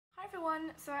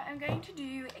everyone, so I'm going to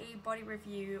do a body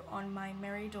review on my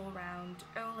MerryDollRound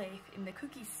Olathe in the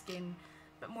cookie skin,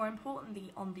 but more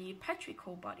importantly on the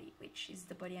Petrichor body, which is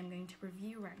the body I'm going to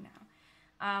review right now.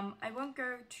 I won't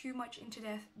go too much into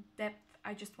depth,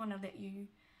 I just want to let you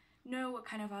know what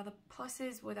kind of are the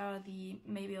pluses, what are the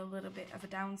maybe a little bit of a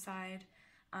downside.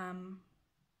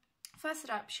 First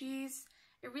up, she's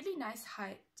a really nice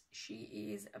height.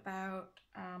 She is about,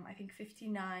 I think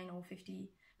 59 or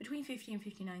 50, between 50 and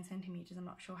 59 centimeters. I'm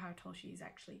not sure how tall she is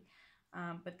actually,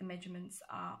 but the measurements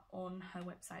are on her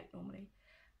website normally.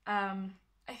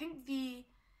 I think the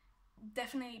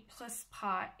definitely plus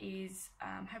part is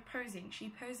her posing.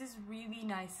 She poses really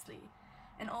nicely,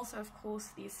 and also of course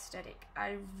the aesthetic.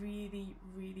 I really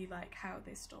like how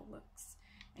this doll looks,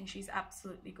 and she's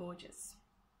absolutely gorgeous.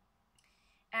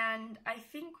 And I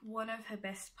think one of her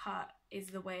best part is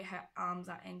the way her arms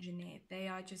are engineered. They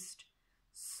are just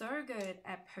so good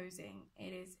at posing.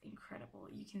 It is incredible.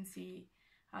 You can see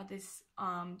how this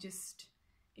arm just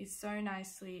is so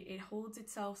nicely, it holds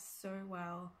itself so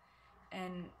well,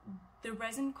 and the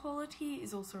resin quality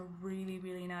is also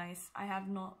really nice. I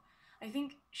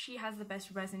think she has the best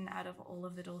resin out of all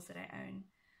of the dolls that I own.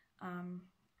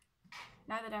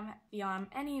 Now that I'm at the arm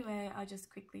anyway, I'll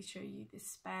just quickly show you the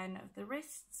span of the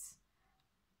wrists,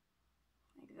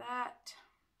 like that.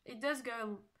 It does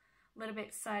go a little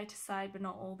bit side to side, but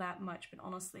not all that much. But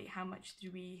honestly, how much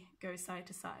do we go side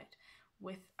to side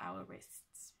with our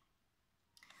wrists?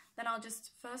 Then I'll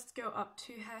just first go up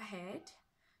to her head,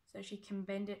 so she can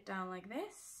bend it down like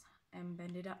this, and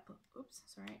bend it up, oops,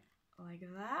 sorry, like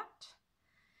that.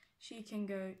 She can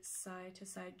go side to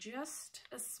side, just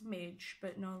a smidge,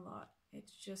 but not a lot.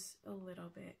 It's just a little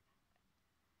bit.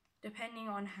 Depending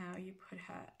on how you put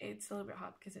her, it's a little bit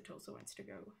hard because it also wants to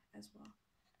go as well.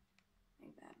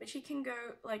 Like that. But she can go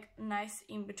like nice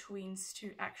in-betweens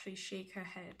to actually shake her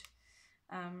head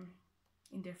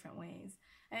in different ways.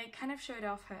 And it kind of showed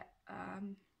off her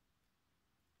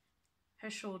her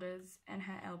shoulders and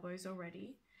her elbows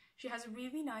already. She has a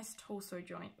really nice torso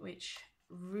joint, which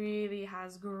really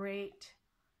has great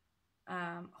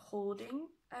holding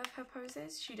of her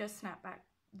poses. She does snap back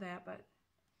there, but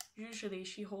usually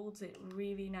she holds it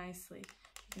really nicely.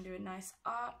 She can do a nice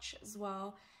arch as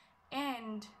well,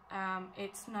 and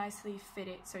it's nicely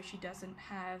fitted so she doesn't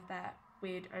have that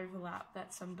weird overlap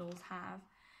that some dolls have.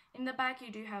 In the back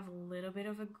you do have a little bit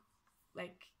of a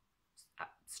like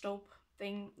stop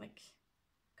thing like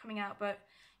coming out, but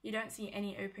you don't see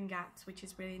any open gaps, which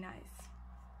is really nice.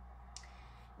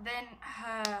 Then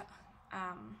her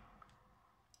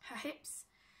hips,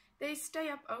 they stay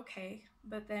up okay,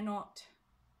 but they're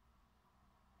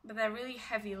really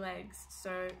heavy legs,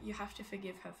 so you have to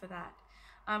forgive her for that.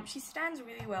 She stands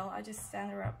really well. I just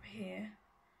stand her up here.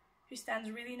 She stands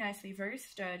really nicely, very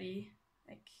sturdy.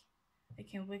 Like I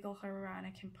can wiggle her around,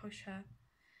 I can push her,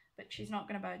 but she's not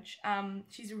gonna budge.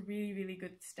 She's a really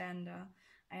good stander.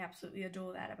 I absolutely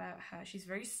adore that about her. She's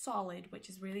very solid, which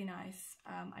is really nice.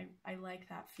 I like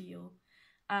that feel.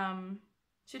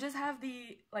 She does have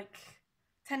the like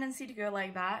tendency to go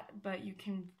like that, but you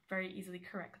can very easily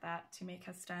correct that to make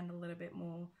her stand a little bit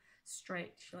more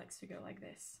straight. She likes to go like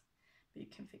this, but you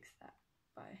can fix that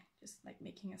by just like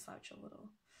making her slouch a little.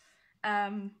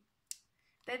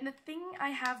 Then the thing I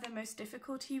have the most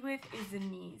difficulty with is the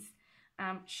knees.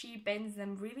 She bends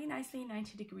them really nicely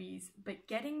 90 degrees, but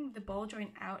getting the ball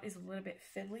joint out is a little bit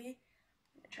fiddly.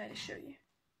 I'm gonna try to show you.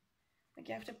 Like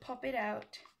you have to pop it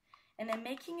out, and then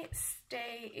making it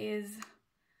stay is,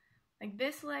 like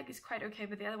this leg is quite okay,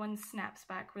 but the other one snaps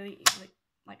back really easily,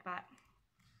 like that.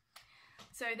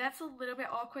 So that's a little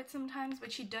bit awkward sometimes,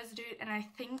 but she does do it, and I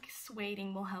think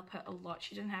sueding will help her a lot.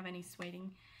 She doesn't have any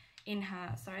sueding in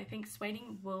her, so I think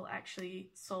sueding will actually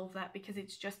solve that, because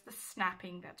it's just the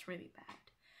snapping that's really bad.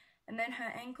 And then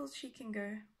her ankles, she can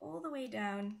go all the way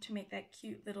down to make that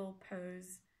cute little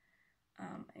pose,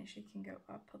 and she can go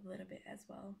up a little bit as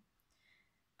well.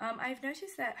 I've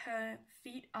noticed that her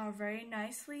feet are very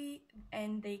nicely,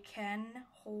 and they can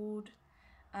hold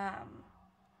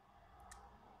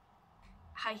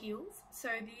high heels, so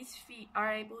these feet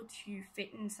are able to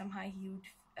fit in some high-heeled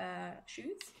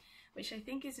shoes, which I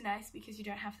think is nice because you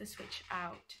don't have to switch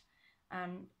out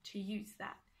to use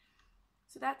that.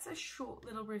 So that's a short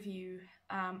little review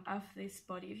of this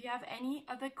body. If you have any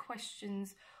other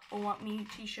questions or want me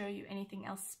to show you anything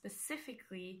else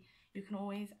specifically, you can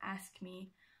always ask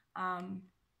me.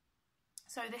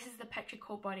 So this is the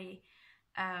Petrichor body.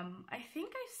 I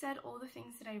think I've said all the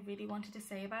things that I really wanted to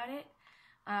say about it.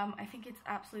 I think it's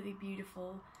absolutely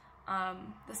beautiful.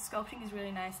 The sculpting is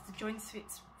really nice. The joints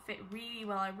fit really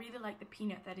well. I really like the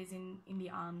peanut that is in the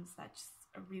arms. That's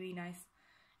a really nice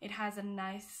It has a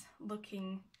nice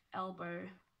looking elbow.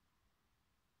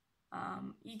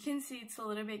 You can see it's a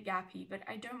little bit gappy, but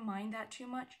I don't mind that too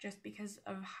much just because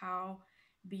of how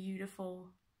beautiful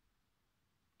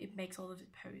it makes all of the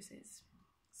poses.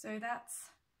 So that's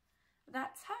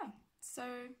her. So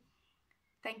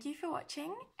thank you for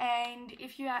watching, and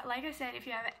if you are, like I said, if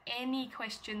you have any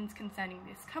questions concerning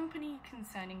this company,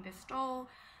 concerning this doll,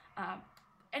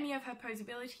 any of her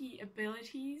posability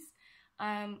abilities,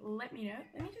 let me know.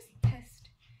 Let me just test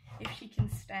if she can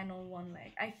stand on one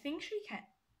leg. I think she can.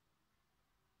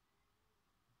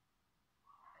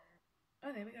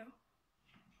 Oh, there we go.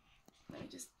 Let me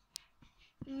just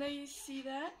let you see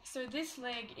that. So this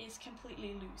leg is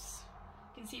completely loose.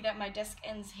 You can see that my desk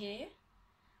ends here,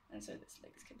 and so this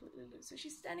leg is completely loose. So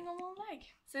she's standing on one leg.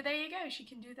 So there you go. She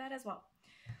can do that as well.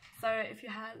 So if you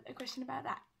had a question about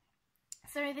that.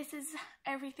 So this is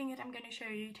everything that I'm going to show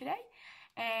you today.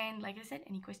 And like I said,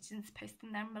 any questions, post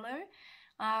them down below.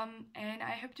 And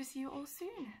I hope to see you all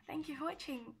soon. Thank you for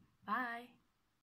watching. Bye.